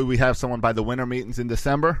 Hopefully we have someone by the winter meetings in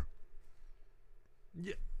December.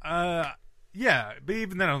 Yeah, but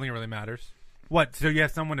even then, I don't think it really matters. What? So you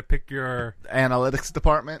have someone to pick your Analytics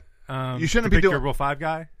department. You shouldn't to be pick doing your Rule 5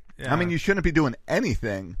 guy? Yeah. I mean, you shouldn't be doing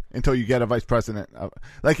anything until you get a vice president.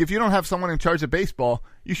 If you don't have someone in charge of baseball,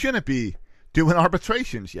 you shouldn't be doing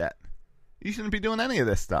arbitrations yet. You shouldn't be doing any of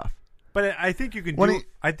this stuff. But I think you can do.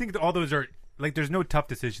 I think that all those are there's no tough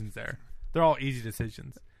decisions there. They're all easy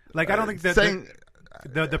decisions. I don't think that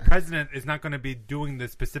the president is not going to be doing the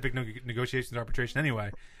specific negotiations or arbitration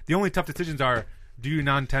anyway. The only tough decisions are: do you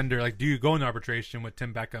non-tender? Do you go into arbitration with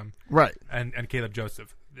Tim Beckham, Right? and Caleb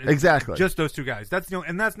Joseph? Exactly. Just those two guys. That's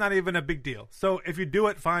and that's not even a big deal. So if you do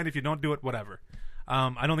it, fine. If you don't do it, whatever.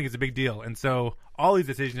 I don't think it's a big deal. And so all these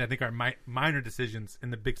decisions, I think, are minor decisions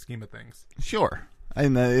in the big scheme of things. Sure,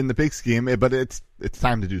 in the big scheme, but it's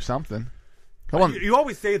time to do something. Come on. You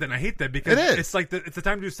always say that, and I hate that because It is. it's it's the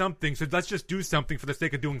time to do something. So let's just do something for the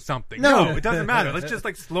sake of doing something. No. No, it doesn't matter. Let's just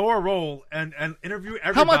slow a roll and interview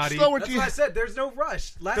everybody. How much slower That's do you? why I said there's no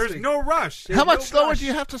rush. There's no rush. How much no slower rush. do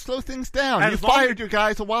you have to slow things down? As You long fired as- your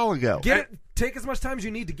guys a while ago. Take as much time as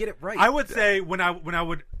you need to get it right. I would say when I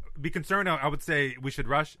would be concerned, I would say we should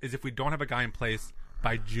rush is if we don't have a guy in place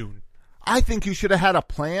by June. I think you should have had a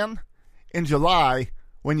plan in July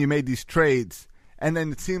when you made these trades, and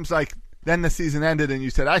then it seems like then the season ended and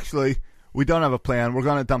you said, actually, we don't have a plan. We're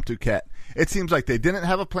going to dump Duquette. It seems like they didn't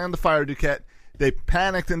have a plan to fire Duquette. They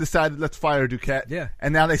panicked and decided, let's fire Duquette. Yeah.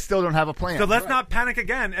 And now they still don't have a plan. So let's not panic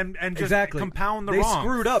again and just exactly compound the They wrongs.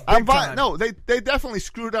 screwed up. I'm big fine. time. No, they definitely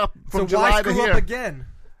screwed up from So July why to screw here. up again?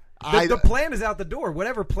 The plan is out the door.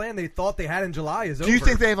 Whatever plan they thought they had in July is over. Do you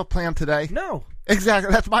think they have a plan today? No.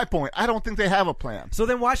 Exactly. That's my point. I don't think they have a plan. So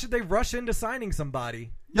then why should they rush into signing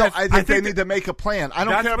somebody? No, Yes, I think they need to make a plan. I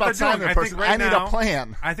don't That's care what about they're doing. signing a I person. think right I need now- a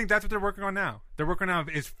plan. I think that's what they're working on now. They're working on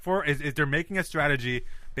is they're making a strategy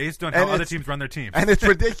based on how other teams run their teams. And it's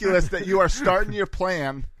ridiculous that you are starting your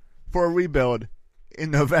plan for a rebuild in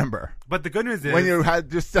November But the good news is when you had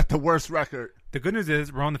just set the worst record. the good news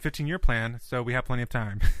is we're on the 15-year plan, so we have plenty of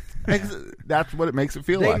time. That's what it makes it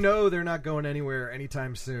feel They like. know they're not going anywhere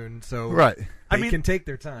anytime soon, so Right. they can take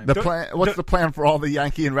their time. The plan. What's the plan for all the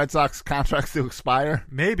Yankee and Red Sox contracts to expire?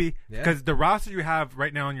 Maybe Yeah. because the roster you have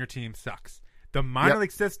right now on your team sucks. The minor Yep.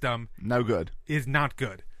 league system No good. is not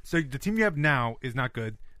good. So the team you have now is not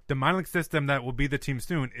good. The minor league system that will be the team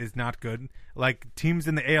soon is not good. Teams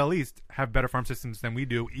in the AL East have better farm systems than we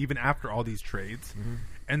do, even after all these trades. Mm-hmm.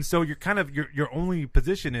 And so you're kind of your only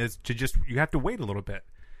position is to you have to wait a little bit,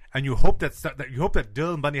 and you hope that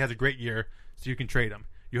Dylan Bundy has a great year, so you can trade him.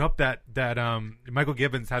 You hope that Michael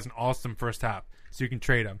Gibbons has an awesome first half, so you can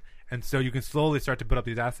trade him. And so you can slowly start to build up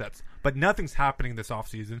these assets. But nothing's happening this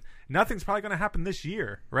offseason. Nothing's probably going to happen this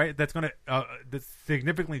year, right? That's going to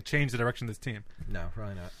significantly change the direction of this team. No,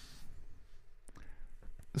 probably not.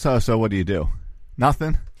 So what do you do?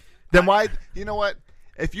 Nothing? Then why? You know what?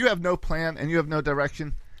 If you have no plan and you have no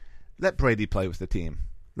direction, let Brady play with the team.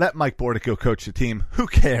 Let Mike Bordico coach the team. Who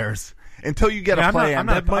cares? Until you get a plan.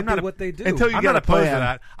 That might be what they do. Until you I'm get not a opposed plan. to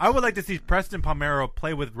that. I would like to see Preston Palmeiro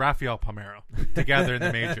play with Rafael Palmeiro together in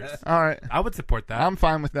the majors. All right. I would support that. I'm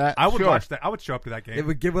fine with that. I would Sure. watch that. I would show up to that game. It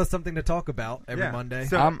would give us something to talk about every Yeah. Monday.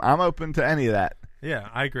 So- I'm open to any of that. Yeah,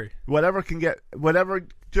 I agree. Whatever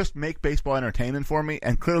just make baseball entertaining for me.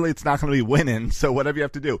 And clearly, it's not going to be winning. So whatever you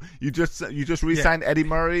have to do, you just re-signed Eddie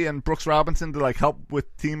Murray and Brooks Robinson to like help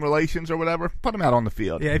with team relations or whatever. Put them out on the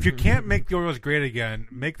field. Yeah, if you can't make the Orioles great again,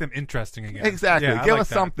 make them interesting again. Exactly. Yeah, Give like us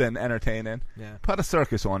that. something entertaining. Yeah. Put a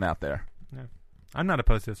circus on out there. Yeah. I'm not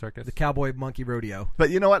opposed to a circus. The Cowboy Monkey Rodeo. But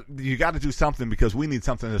you know what? You got to do something because we need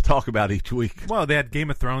something to talk about each week. Well, they had Game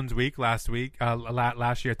of Thrones week last week,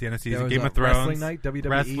 last year at the end of the season. There was Game a of Thrones, wrestling night, WWE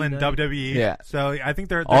wrestling, night. WWE. Yeah. So I think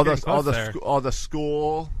they're all getting the close there. all the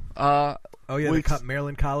school. Oh yeah, weeks. the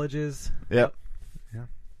Maryland colleges. Yep. Yeah.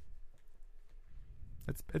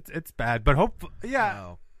 It's bad, but hopefully, yeah.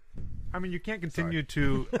 No. I mean, you can't continue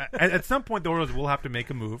to. At some point, the Orioles will have to make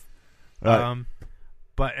a move. Right.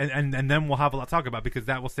 But and then we'll have a lot to talk about because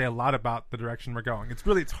that will say a lot about the direction we're going.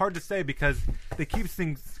 It's hard to say because they keep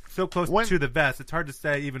things so close to the vest. It's hard to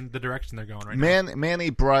say even the direction they're going right now. Manny,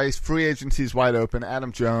 Bryce, free agency's wide open.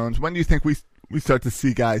 Adam Jones. When do you think we start to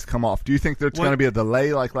see guys come off? Do you think there's going to be a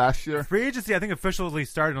delay like last year? Free agency, I think, officially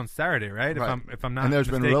started on Saturday, right? If I'm not and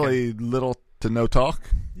there's mistaken. been really little to no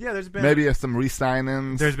talk. Yeah, there's been maybe some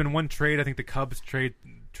re-signings. There's been one trade. I think the Cubs traded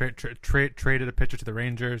a pitcher to the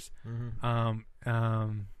Rangers. Mm-hmm.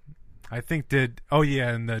 I think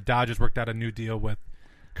and the Dodgers worked out a new deal with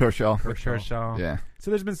Kershaw. Yeah. So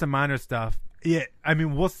there's been some minor stuff. Yeah, I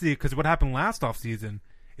mean, we'll see because what happened last offseason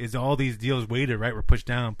is all these deals waited, right? Were pushed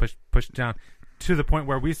down to the point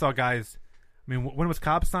where we saw guys. I mean, when was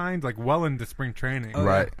Cobb signed? Like well into spring training.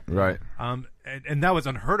 Right. And that was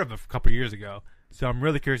unheard of a couple of years ago. So I'm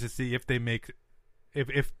really curious to see if they make,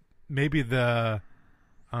 if maybe the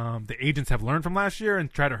agents have learned from last year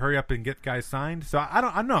and try to hurry up and get guys signed. So I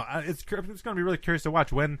don't know. It's going to be really curious to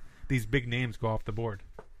watch when these big names go off the board.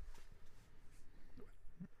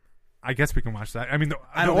 I guess we can watch that. I mean,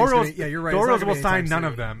 the Orioles. You're right. The Orioles will sign none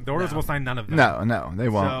of them. The Orioles will sign none of them. No, they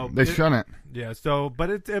won't. They shouldn't. Yeah. So, but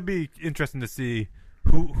it'd be interesting to see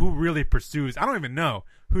who really pursues. I don't even know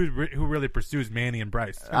who really pursues Manny and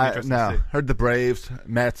Bryce. Heard the Braves,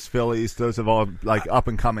 Mets, Phillies. Those have all like up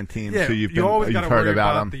and coming teams. Yeah, who you've always heard worry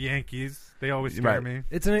about them. The Yankees. They always scare me.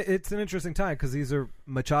 It's an interesting time because these are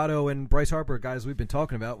Machado and Bryce Harper, guys we've been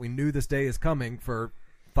talking about. We knew this day is coming for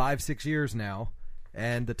 5-6 years now,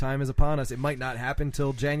 and the time is upon us. It might not happen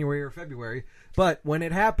till January or February, but when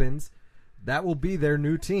it happens, that will be their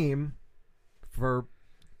new team for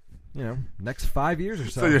next 5 years or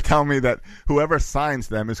so. So you're telling me that whoever signs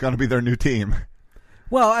them is going to be their new team?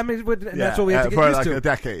 Well, I mean, that's what we have to get for used like to. a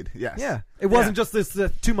decade. Yes. Yeah, it wasn't just this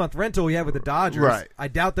 2-month rental we had with the Dodgers. Right. I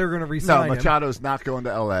doubt they're going to re-sign him. Machado's not going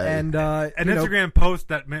to L.A. And an Instagram post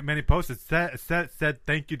that many posted said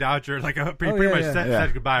thank you Dodger, like pretty much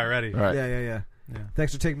said goodbye already. Right. Yeah.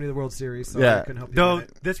 Thanks for taking me to the World Series. So Yeah. I couldn't help you. Though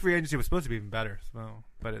this free agency was supposed to be even better,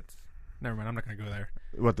 but it's never mind. I'm not going to go there.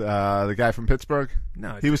 What the guy from Pittsburgh?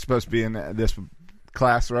 No, he was supposed to be in this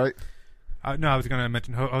class, right? No, I was going to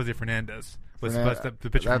mention Jose Fernandez. Was supposed to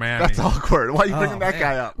pitch for Miami. That's awkward. Why are you bringing that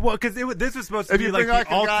guy up? Well, because this was supposed to be like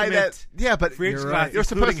the ultimate. But free agency class, you're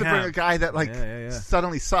supposed to bring him. a guy that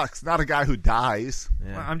suddenly sucks, not a guy who dies.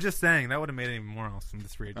 Yeah. Well, I'm just saying that would have made it even more awesome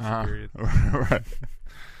this free agency period. Right.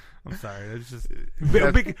 I'm sorry. It's just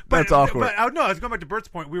that's awkward. But no, I was going back to Bert's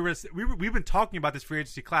point. We've been talking about this free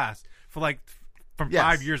agency class from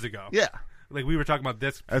 5 years ago. Yeah. Like we were talking about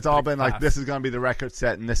this. It's all been class. like this is going to be the record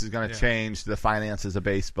set, and this is going to change the finances of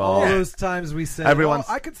baseball. All those times we said,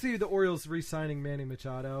 I could see the Orioles re-signing Manny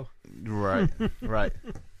Machado. Right.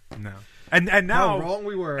 No, and now how wrong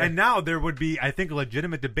we were. And now there would be, I think, a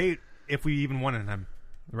legitimate debate if we even wanted him.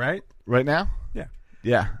 Right now.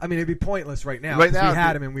 Yeah. I mean, it'd be pointless right now. Right now, we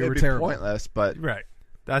had him and we were it'd be terrible. Pointless, but right.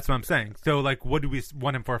 That's what I'm saying. So, like, what do we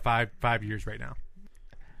want him for 5 years right now?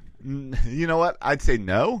 You know what? I'd say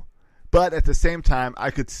no. But at the same time,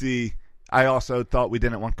 I could see. I also thought we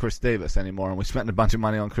didn't want Chris Davis anymore, and we spent a bunch of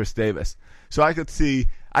money on Chris Davis. So I could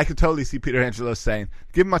totally see Peter Angelo saying,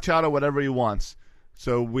 "Give Machado whatever he wants,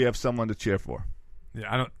 so we have someone to cheer for."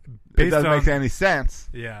 Yeah, I don't. It doesn't make any sense.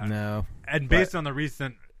 Yeah, no. And based on the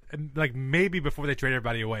recent, like maybe before they trade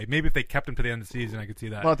everybody away, maybe if they kept him to the end of the season, I could see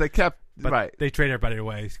that. Well, if they kept right. They trade everybody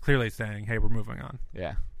away, clearly saying, "Hey, we're moving on."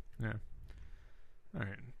 Yeah. All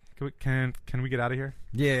right. Can we get out of here?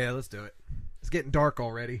 Yeah, let's do it. It's getting dark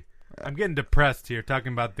already. I'm getting depressed here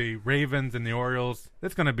talking about the Ravens and the Orioles.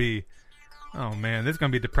 It's going to be, oh man, this is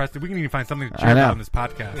going to be depressing. We can even find something to cheer about on this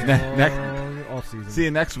podcast. Off season. See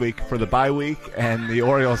you next week for the bye week, and the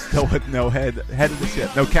Orioles still with no head of the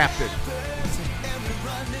ship, no captain.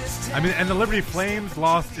 I mean, and the Liberty Flames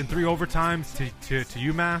lost in 3 overtimes to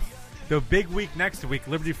UMass. The big week next week,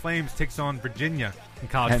 Liberty Flames takes on Virginia in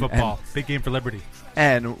college football. Big game for Liberty.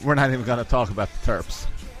 And we're not even going to talk about the Terps.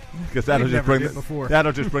 Because that'll just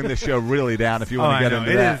bring the show really down if you want to get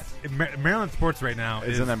into that. Maryland sports right now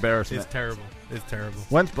is an embarrassment. It's terrible. It's terrible.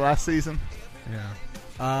 When's the last season? Yeah.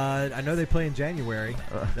 I know they play in January.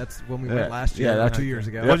 That's when we went last year. Yeah, 2 years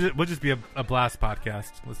ago. We'll just be a blast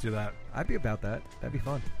podcast. Let's do that. I'd be about that. That'd be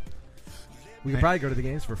fun. We could probably go to the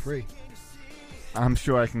games for free. I'm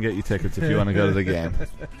sure I can get you tickets if you want to go to the game.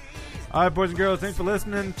 All right, boys and girls, thanks for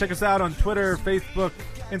listening. Check us out on Twitter, Facebook,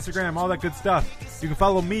 Instagram, all that good stuff. You can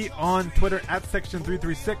follow me on Twitter at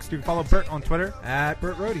Section336. You can follow Bert on Twitter at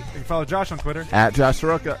Bert Rohde. You can follow Josh on Twitter at Josh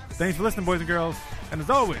Soroka. Thanks for listening, boys and girls. And as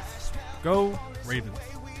always, go Ravens.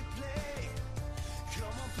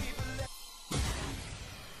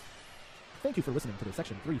 Thank you for listening to the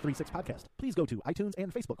Section 336 podcast. Please go to iTunes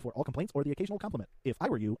and Facebook for all complaints or the occasional compliment. If I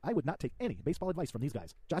were you, I would not take any baseball advice from these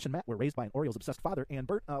guys. Josh and Matt were raised by an Orioles-obsessed father, and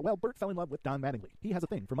Bert fell in love with Don Mattingly. He has a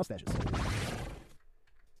thing for mustaches.